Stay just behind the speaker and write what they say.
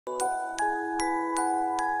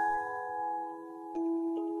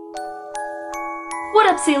What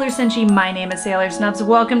up, Sailor Senshi? My name is Sailor Snubs.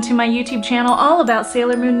 Welcome to my YouTube channel all about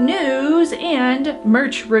Sailor Moon news and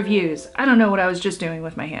merch reviews. I don't know what I was just doing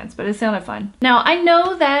with my hands, but it sounded fun. Now, I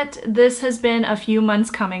know that this has been a few months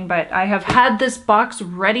coming, but I have had this box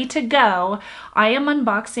ready to go. I am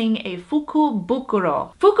unboxing a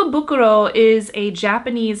Fukubukuro. Fukubukuro is a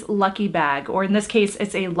Japanese lucky bag, or in this case,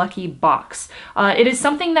 it's a lucky box. It is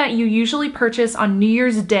something that you usually purchase on New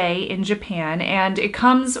Year's Day in Japan, and it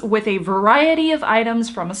comes with a variety of items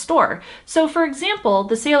from a store. So for example,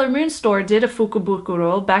 the Sailor Moon store did a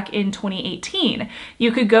Fukubukuro back in 2018.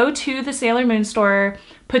 You could go to the Sailor Moon store,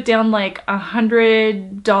 put down like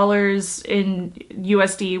 $100 in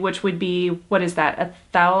USD, which would be, what is that,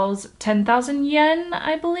 10,000 yen,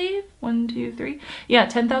 I believe? 1, 2, 3. Yeah,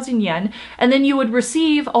 10,000 yen. And then you would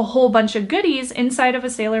receive a whole bunch of goodies inside of a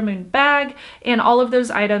Sailor Moon bag, and all of those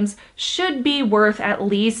items should be worth at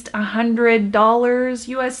least $100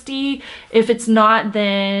 USD. If it's not,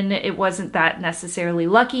 then it wasn't that necessarily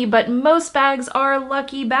lucky, but most bags are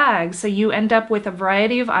lucky bags. So you end up with a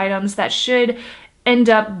variety of items that should end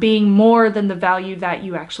up being more than the value that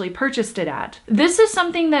you actually purchased it at. This is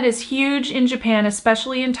something that is huge in Japan,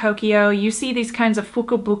 especially in Tokyo. You see these kinds of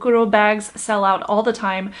Fukubukuro bags sell out all the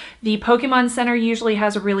time. The Pokemon Center usually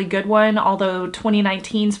has a really good one, although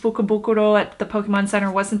 2019's Fukubukuro at the Pokemon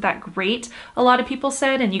Center wasn't that great, a lot of people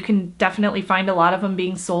said, and you can definitely find a lot of them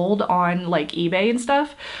being sold on like eBay and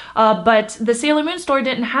stuff. But the Sailor Moon store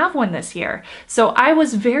didn't have one this year. So I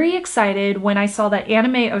was very excited when I saw that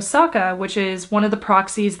Anime Osaka, which is one of the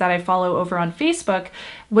proxies that I follow over on Facebook,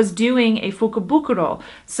 was doing a Fukubukuro.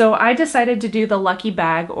 So I decided to do the lucky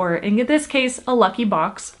bag, or in this case, a lucky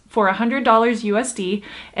box, for $100 USD,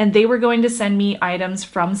 and they were going to send me items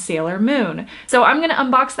from Sailor Moon. So I'm gonna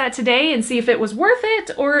unbox that today and see if it was worth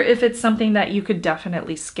it or if it's something that you could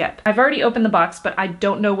definitely skip. I've already opened the box, but I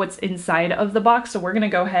don't know what's inside of the box, so we're gonna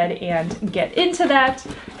go ahead and get into that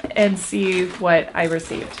and see what I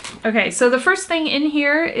received. Okay, so the first thing in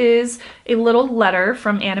here is a little letter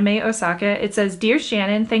from Anime Osaka. It says, "Dear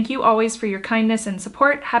Shannon, thank you always for your kindness and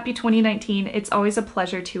support. Happy 2019. It's always a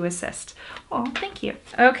pleasure to assist." Oh, thank you.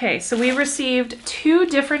 Okay, so we received two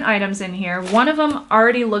different items in here. One of them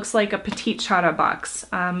already looks like a Petite Chara box.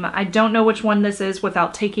 I don't know which one this is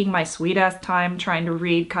without taking my sweet ass time trying to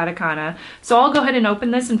read katakana. So I'll go ahead and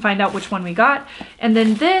open this and find out which one we got. And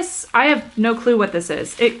then this, I have no clue what this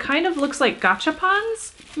is. It kind of looks like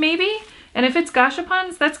Gashapons, maybe? And if it's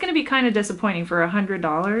Gashapons, that's gonna be kind of disappointing for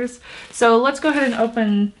 $100. So let's go ahead and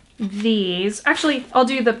open these. Actually, I'll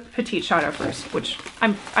do the Petite Chara first, which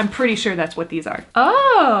I'm pretty sure that's what these are.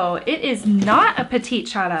 Oh, it is not a Petite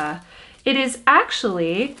Chara. It is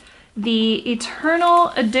actually the Eternal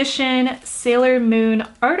Edition Sailor Moon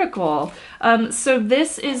article. So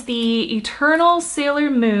this is the Eternal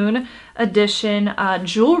Sailor Moon Edition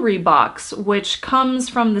jewelry box, which comes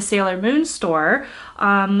from the Sailor Moon store.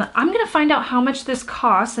 I'm gonna find out how much this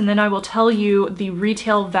costs, and then I will tell you the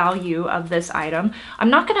retail value of this item. I'm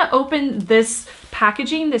not gonna open this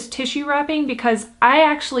packaging, this tissue wrapping, because I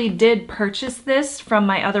actually did purchase this from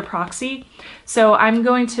my other proxy, so I'm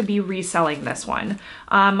going to be reselling this one.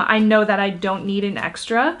 I know that I don't need an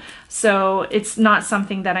extra, so it's not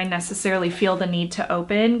something that I necessarily feel the need to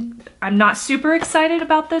open. I'm not super excited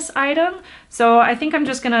about this item, so I think I'm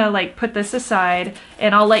just gonna like put this aside,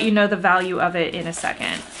 and I'll let you know the value of it in a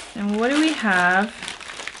second. And what do we have?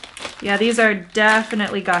 Yeah, these are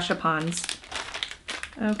definitely Gashapons.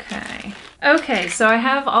 Okay. Okay, so I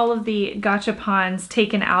have all of the Gashapons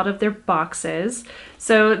taken out of their boxes.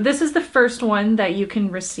 So this is the first one that you can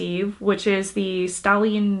receive, which is the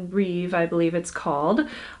Stallion Reeve, I believe it's called.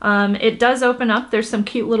 It does open up. There's some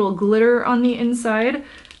cute little glitter on the inside.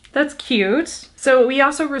 That's cute. So we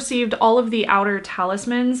also received all of the outer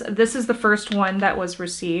talismans. This is the first one that was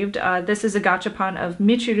received. This is a Gachapon of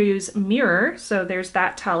Michiru's Mirror. So there's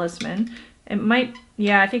that talisman. It might,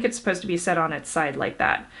 yeah, I think it's supposed to be set on its side like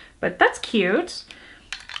that. But that's cute.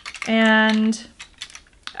 And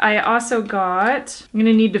I also got, I'm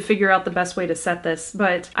gonna need to figure out the best way to set this,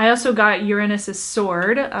 but I also got Uranus's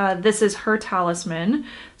sword. This is her talisman,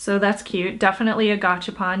 so that's cute. Definitely a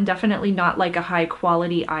Gachapon, definitely not like a high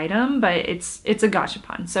quality item, but it's a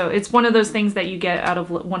Gachapon. So it's one of those things that you get out of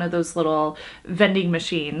one of those little vending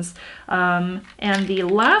machines. And the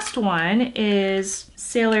last one is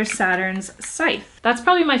Sailor Saturn's Scythe. That's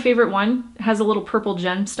probably my favorite one. It has a little purple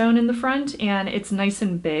gemstone in the front, and it's nice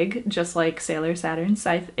and big, just like Sailor Saturn's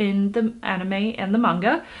Scythe in the anime and the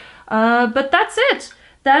manga. But that's it.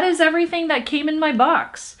 That is everything that came in my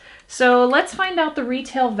box. So let's find out the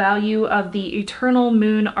retail value of the Eternal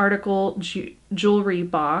Moon article jewelry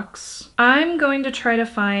box. I'm going to try to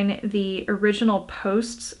find the original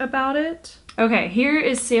posts about it. Okay, here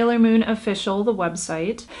is Sailor Moon Official, the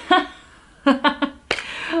website.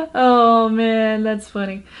 Oh man, that's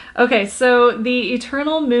funny. Okay, so the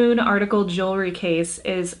Eternal Moon article jewelry case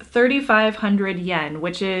is 3,500 yen,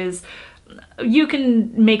 which is, you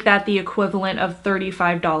can make that the equivalent of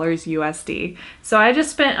 $35 USD. So I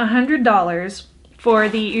just spent $100 for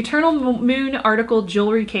the Eternal Moon article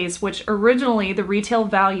jewelry case, which originally the retail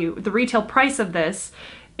price of this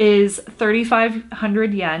is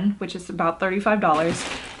 3,500 yen, which is about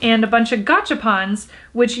 $35, and a bunch of gachapons,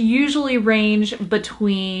 which usually range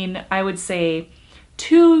between, I would say,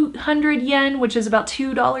 200 yen, which is about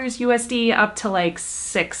 $2 USD, up to like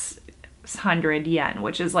 600 yen,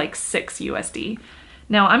 which is like 6 USD.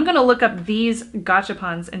 Now I'm gonna look up these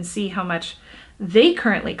gachapons and see how much they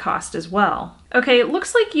currently cost as well. Okay, it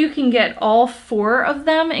looks like you can get all 4 of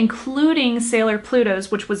them, including Sailor Pluto's,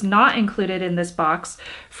 which was not included in this box,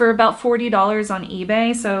 for about $40 on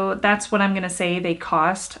eBay. So that's what I'm gonna say they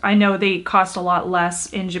cost. I know they cost a lot less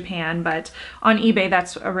in Japan, but on eBay,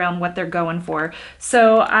 that's around what they're going for.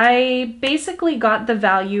 So I basically got the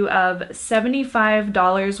value of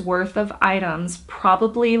 $75 worth of items,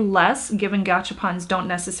 probably less, given gachapons don't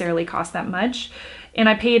necessarily cost that much, and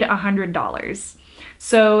I paid $100.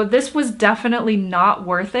 So this was definitely not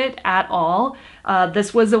worth it at all.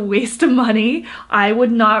 This was a waste of money. I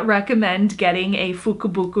would not recommend getting a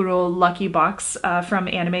Fukubukuro lucky box from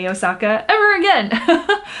Anime Osaka ever again.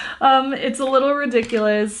 It's a little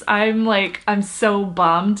ridiculous. I'm so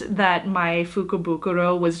bummed that my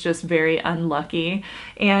Fukubukuro was just very unlucky.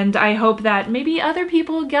 And I hope that maybe other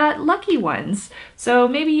people got lucky ones. So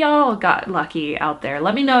maybe y'all got lucky out there.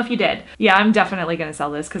 Let me know if you did. Yeah, I'm definitely gonna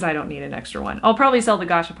sell this because I don't need an extra one. I'll probably sell the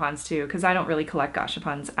gashapons too because I don't really collect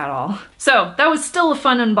gashapons at all. So that was still a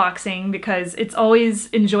fun unboxing because it's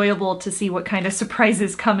always enjoyable to see what kind of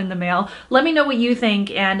surprises come in the mail. Let me know what you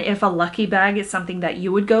think and if a lucky bag is something that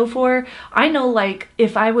you would go for. I know, like,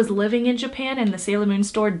 if I was living in Japan and the Sailor Moon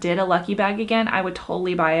store did a lucky bag again, I would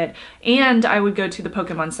totally buy it, and I would go to the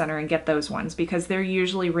Pokemon Center and get those ones because they're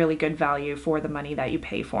usually really good value for the money that you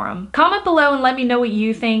pay for them. Comment below and let me know what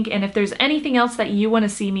you think, and if there's anything else that you want to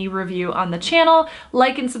see me review on the channel,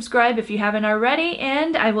 like and subscribe if you haven't already,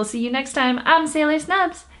 and I will see you next time. I'm Sailor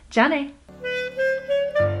Snubs. Johnny.